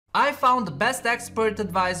I found the best expert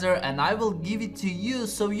advisor and I will give it to you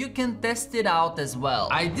so you can test it out as well.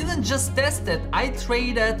 I didn't just test it, I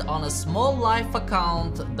traded on a small live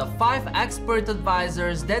account the 5 expert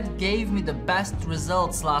advisors that gave me the best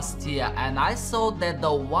results last year, and I saw that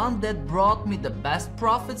the one that brought me the best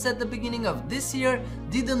profits at the beginning of this year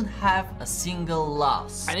didn't have a single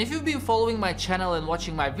loss. And if you've been following my channel and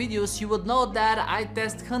watching my videos, you would know that I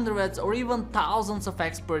test hundreds or even thousands of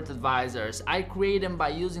expert advisors. I create them by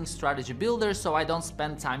using strategy builder, so I don't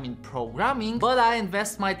spend time in programming, but I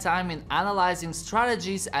invest my time in analyzing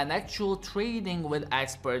strategies and actual trading with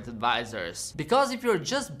expert advisors. Because if you're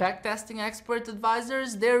just backtesting expert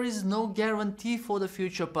advisors, there is no guarantee for the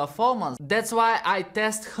future performance. That's why I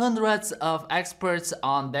test hundreds of experts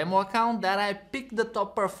on demo account, that I pick the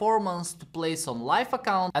top performance to place on live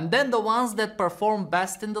account, and then the ones that perform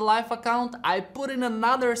best in the live account I put in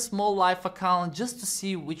another small live account just to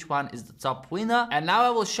see which one is the top winner. And now I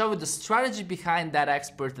will show you the strategy behind that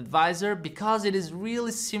expert advisor, because it is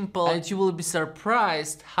really simple and you will be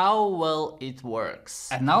surprised how well it works.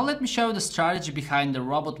 And now let me show you the strategy behind the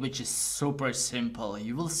robot, which is super simple.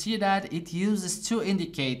 You will see that it uses 2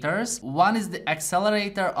 indicators. One is the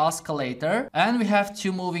accelerator oscillator, and we have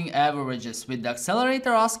 2 moving averages. With the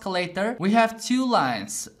accelerator oscillator we have 2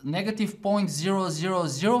 lines, negative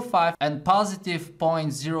 0.0005 and positive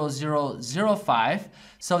 0.0005.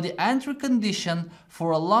 So the entry condition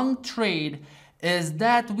for a long trade is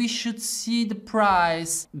that we should see the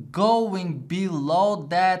price going below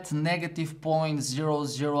that negative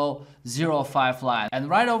 0.0005 line. And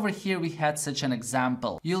right over here we had such an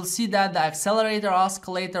example. You'll see that the accelerator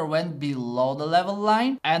oscillator went below the level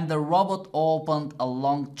line and the robot opened a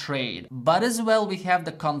long trade. But as well we have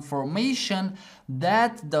the confirmation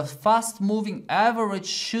that the fast moving average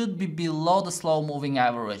should be below the slow moving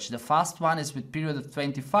average. The fast one is with period of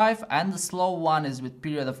 25 and the slow one is with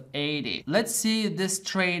period of 80. Let's see this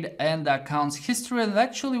trade and the account's history. And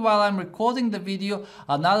actually while I'm recording the video,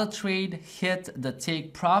 another trade hit the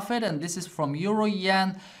take profit, and this is from Euro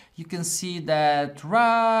Yen. You can see that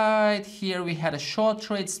right here we had a short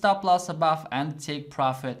trade, stop loss above, and the take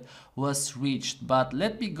profit was reached. But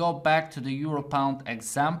let me go back to the Euro Pound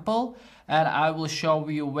example and I will show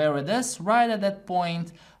you where it is right at that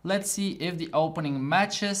point. Let's see if the opening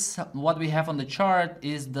matches. What we have on the chart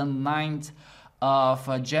is the 9th of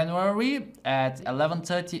January at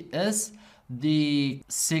 11:30 is the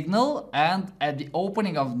signal, and at the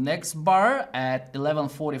opening of next bar at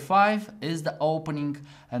 11:45 is the opening,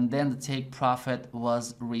 and then the take profit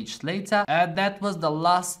was reached later. And that was the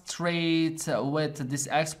last trade with this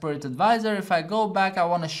expert advisor. If I go back, I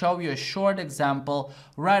want to show you a short example.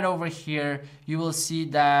 Right over here you will see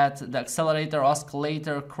that the accelerator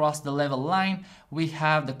oscillator crossed the level line. We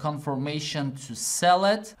have the confirmation to sell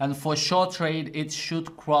it, and for short trade it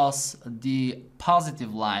should cross the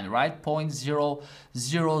positive line, right?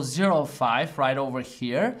 0.0005 right over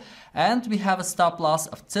here, and we have a stop loss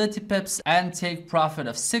of 30 pips and take profit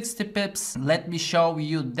of 60 pips. Let me show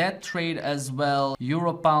you that trade as well.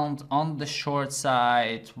 Euro Pound on the short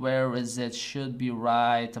side, where is it? Should be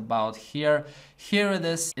right about here. Here it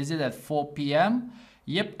is. Is it at 4 p.m.?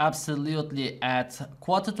 Yep, absolutely. At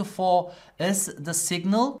 3:45 is the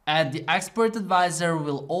signal, and the expert advisor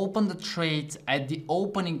will open the trade at the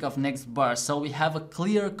opening of next bar. So we have a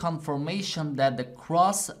clear confirmation that the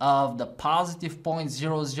cross of the positive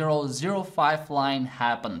 0.0005 line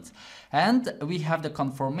happened. And we have the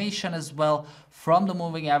confirmation as well from the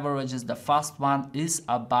moving averages. The fast one is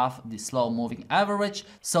above the slow moving average.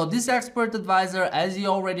 So this expert advisor, as you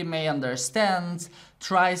already may understand,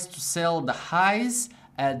 tries to sell the highs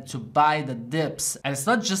and to buy the dips. And it's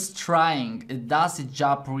not just trying, it does its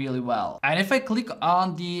job really well. And if I click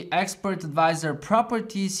on the expert advisor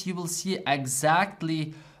properties, you will see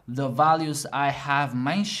exactly the values I have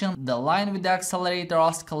mentioned. The line with the accelerator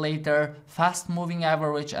oscillator, fast moving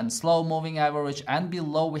average and slow moving average, and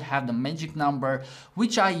below we have the magic number,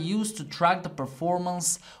 which I use to track the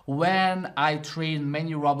performance when I train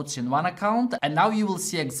many robots in one account. And now you will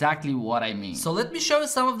see exactly what I mean. So let me show you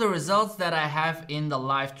some of the results that I have in the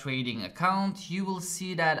live trading account. You will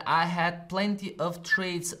see that I had plenty of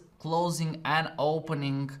trades closing and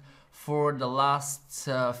opening for the last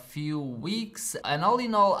few weeks, and all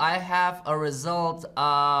in all I have a result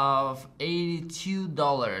of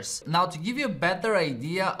 $82. Now, to give you a better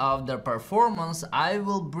idea of the performance, I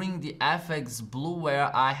will bring the FX Blue where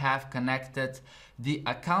I have connected the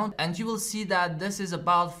account, and you will see that this is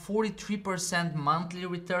about 43% monthly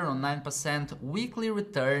return or 9% weekly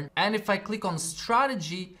return. And if I click on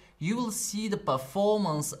strategy, you will see the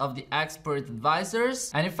performance of the expert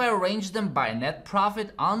advisors, and if I arrange them by net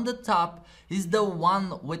profit on the top, is the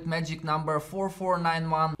one with magic number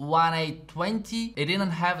 44911820. It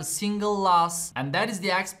didn't have a single loss, and that is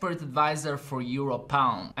the expert advisor for Euro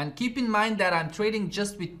Pound. And keep in mind that I'm trading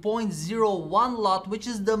just with 0.01 lot, which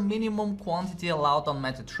is the minimum quantity allowed on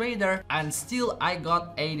MetaTrader, and still I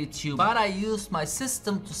got 82. But I used my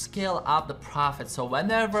system to scale up the profit, so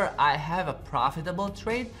whenever I have a profitable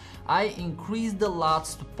trade, I increase the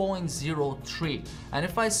lots to 0.03. And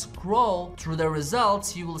if I scroll through the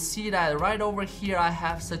results, you will see that right over here I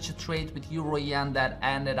have such a trade with Euro Yen that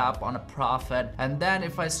ended up on a profit. And then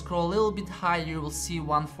if I scroll a little bit higher, you will see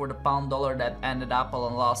one for the pound dollar that ended up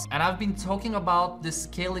on a loss. And I've been talking about this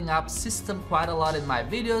scaling up system quite a lot in my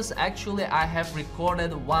videos. Actually, I have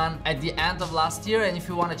recorded one at the end of last year, and if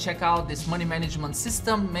you want to check out this money management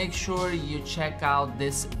system, make sure you check out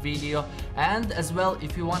this video. And as well,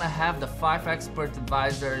 if you want to have the 5 expert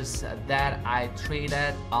advisors that I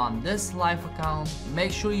traded on this live account,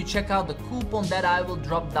 make sure you check out the coupon that I will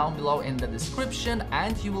drop down below in the description,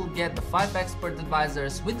 and you will get the 5 expert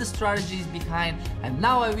advisors with the strategies behind. And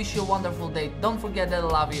now I wish you a wonderful day. Don't forget that I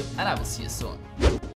love you, and I will see you soon.